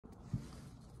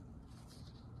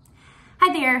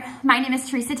Hi there, my name is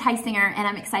Teresa Tysinger, and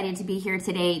I'm excited to be here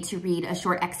today to read a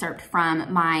short excerpt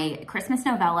from my Christmas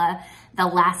novella, The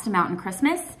Last Mountain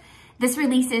Christmas. This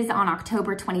releases on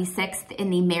October 26th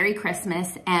in the Merry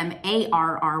Christmas,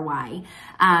 M-A-R-R-Y,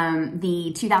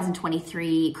 the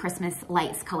 2023 Christmas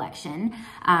Lights collection.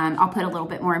 I'll put a little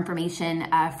bit more information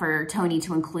for Tony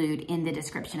to include in the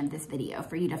description of this video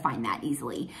for you to find that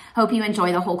easily. Hope you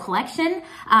enjoy the whole collection.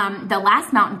 The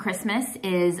Last Mountain Christmas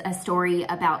is a story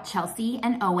about Chelsea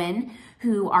and Owen,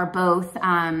 who are both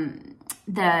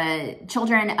the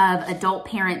children of adult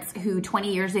parents who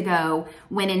 20 years ago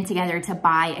went in together to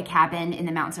buy a cabin in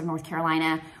the mountains of North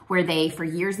Carolina, where they for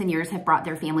years and years have brought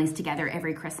their families together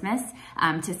every Christmas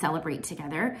to celebrate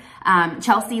together.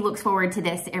 Chelsea looks forward to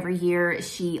this every year.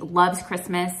 She loves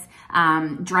Christmas,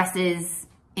 dresses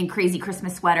in crazy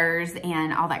Christmas sweaters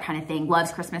and all that kind of thing,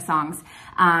 loves Christmas songs.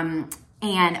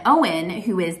 And Owen,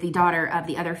 who is the son of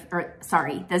the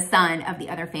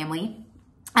other family,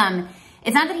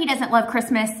 it's not that he doesn't love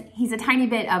Christmas. He's a tiny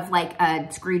bit of like a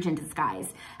Scrooge in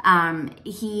disguise.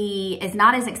 He is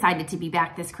not as excited to be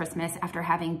back this Christmas after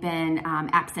having been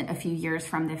absent a few years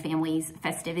from the family's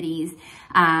festivities.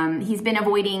 He's been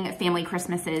avoiding family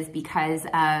Christmases because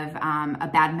of a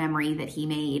bad memory that he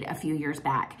made a few years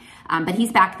back. But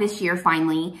he's back this year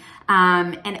finally.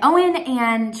 And Owen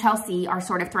and Chelsea are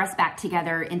sort of thrust back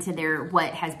together into their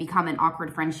what has become an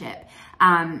awkward friendship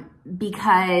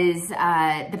because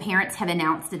the parents have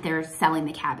announced that they're selling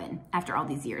the cabin after all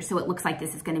these years. So it looks like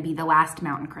this is going to be the last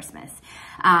mountain Christmas.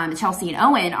 Chelsea and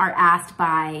Owen are asked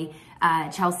by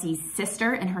Chelsea's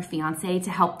sister and her fiance to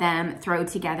help them throw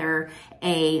together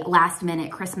a last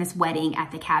minute Christmas wedding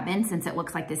at the cabin, since it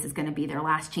looks like this is going to be their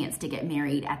last chance to get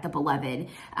married at the beloved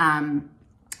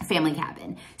family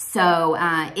cabin. So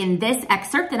in this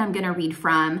excerpt that I'm going to read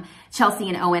from, Chelsea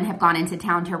and Owen have gone into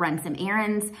town to run some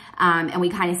errands, and we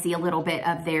kind of see a little bit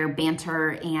of their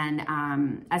banter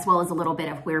and as well as a little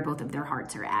bit of where both of their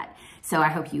hearts are at. So I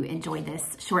hope you enjoy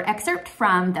this short excerpt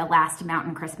from The Last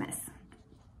Mountain Christmas.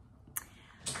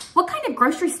 What kind of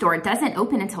grocery store doesn't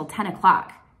open until 10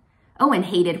 o'clock? Owen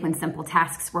hated when simple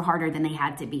tasks were harder than they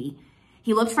had to be.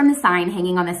 He looked from the sign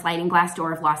hanging on the sliding glass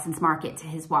door of Lawson's Market to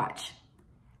his watch.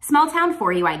 Small town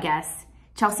for you, I guess.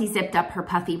 Chelsea zipped up her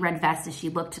puffy red vest as she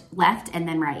looked left and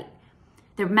then right.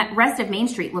 The rest of Main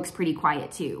Street looks pretty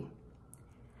quiet too.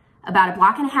 About a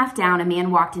block and a half down, a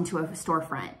man walked into a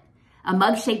storefront. A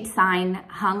mug-shaped sign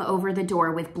hung over the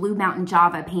door with Blue Mountain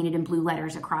Java painted in blue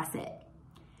letters across it.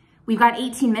 We've got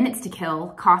 18 minutes to kill.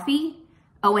 Coffee?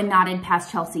 Owen nodded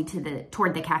past Chelsea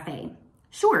toward the cafe.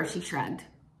 Sure, she shrugged.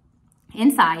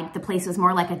 Inside, the place was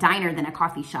more like a diner than a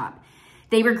coffee shop.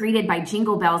 They were greeted by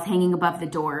jingle bells hanging above the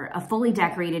door, a fully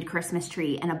decorated Christmas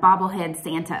tree, and a bobblehead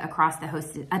Santa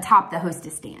atop the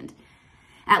hostess stand.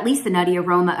 At least the nutty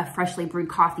aroma of freshly brewed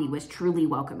coffee was truly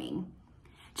welcoming.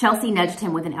 Chelsea nudged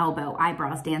him with an elbow,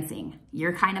 eyebrows dancing.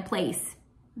 Your kind of place.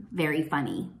 Very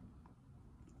funny.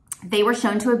 They were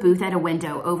shown to a booth at a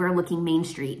window overlooking Main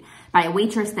Street by a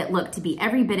waitress that looked to be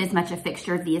every bit as much a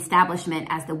fixture of the establishment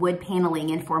as the wood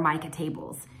paneling and Formica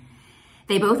tables.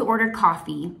 They both ordered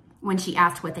coffee when she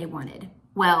asked what they wanted.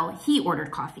 Well, he ordered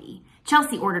coffee.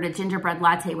 Chelsea ordered a gingerbread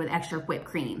latte with extra whipped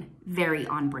cream. Very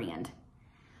on brand.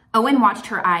 Owen watched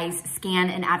her eyes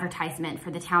scan an advertisement for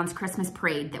the town's Christmas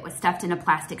parade that was stuffed in a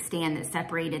plastic stand that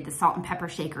separated the salt and pepper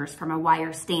shakers from a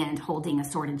wire stand holding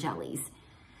assorted jellies.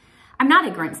 I'm not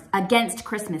against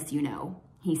Christmas, you know,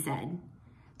 he said.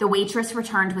 The waitress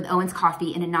returned with Owen's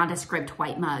coffee in a nondescript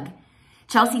white mug.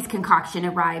 Chelsea's concoction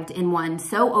arrived in one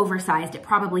so oversized it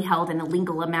probably held an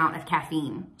illegal amount of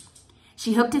caffeine.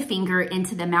 She hooked a finger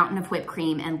into the mountain of whipped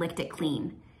cream and licked it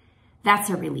clean. That's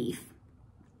a relief.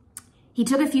 He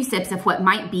took a few sips of what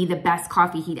might be the best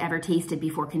coffee he'd ever tasted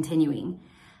before continuing.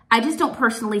 I just don't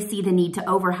personally see the need to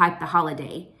overhype the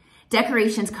holiday.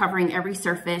 Decorations covering every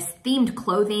surface, themed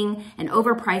clothing, and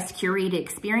overpriced curated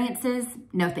experiences?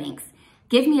 No thanks.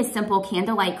 Give me a simple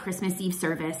candlelight Christmas Eve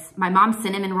service, my mom's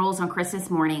cinnamon rolls on Christmas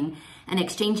morning, and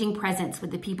exchanging presents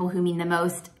with the people who mean the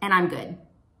most, and I'm good.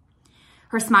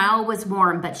 Her smile was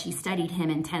warm, but she studied him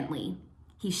intently.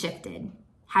 He shifted.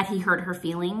 Had he hurt her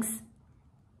feelings?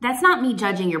 That's not me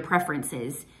judging your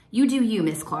preferences. You do you,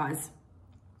 Miss Claus.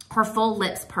 Her full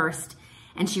lips pursed,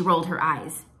 and she rolled her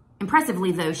eyes.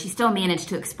 Impressively, though, she still managed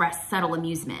to express subtle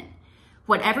amusement.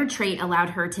 Whatever trait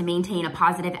allowed her to maintain a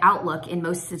positive outlook in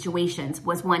most situations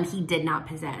was one he did not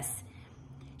possess.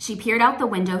 She peered out the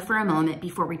window for a moment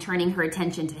before returning her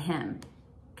attention to him.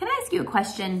 Can I ask you a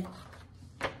question?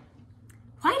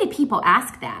 Why do people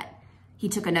ask that? He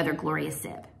took another glorious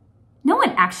sip. No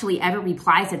one actually ever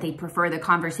replies that they prefer the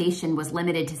conversation was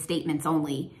limited to statements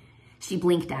only. She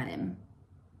blinked at him.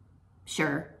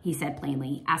 Sure, he said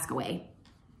plainly. Ask away.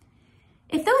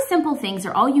 If those simple things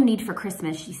are all you need for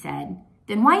Christmas, she said,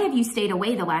 then why have you stayed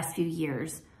away the last few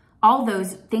years? All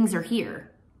those things are here.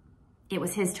 It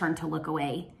was his turn to look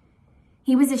away.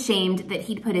 He was ashamed that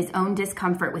he'd put his own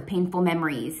discomfort with painful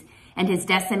memories and his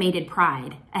decimated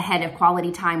pride ahead of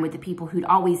quality time with the people who'd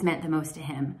always meant the most to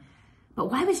him. But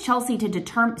why was Chelsea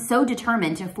so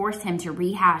determined to force him to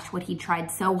rehash what he'd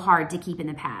tried so hard to keep in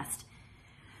the past?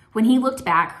 When he looked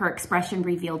back, her expression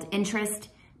revealed interest,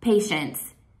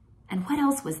 patience, and what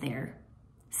else was there?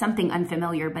 Something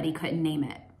unfamiliar, but he couldn't name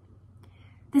it.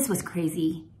 This was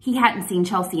crazy. He hadn't seen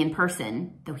Chelsea in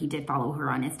person, though he did follow her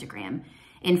on Instagram,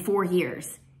 in 4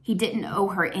 years. He didn't owe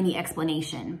her any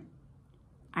explanation.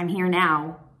 I'm here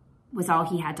now, was all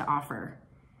he had to offer.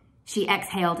 She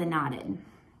exhaled and nodded.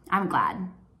 I'm glad.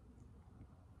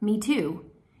 Me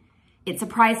too. It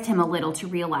surprised him a little to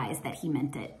realize that he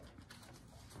meant it.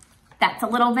 That's a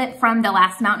little bit from The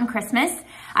Last Mountain Christmas.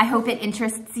 I hope it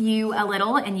interests you a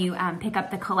little and you pick up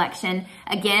the collection.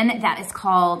 Again, that is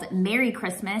called Merry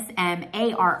Christmas,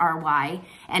 M-A-R-R-Y,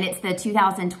 and it's the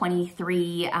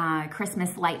 2023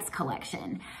 Christmas Lights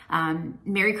collection.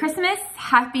 Merry Christmas,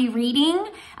 happy reading,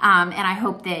 and I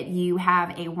hope that you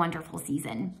have a wonderful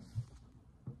season.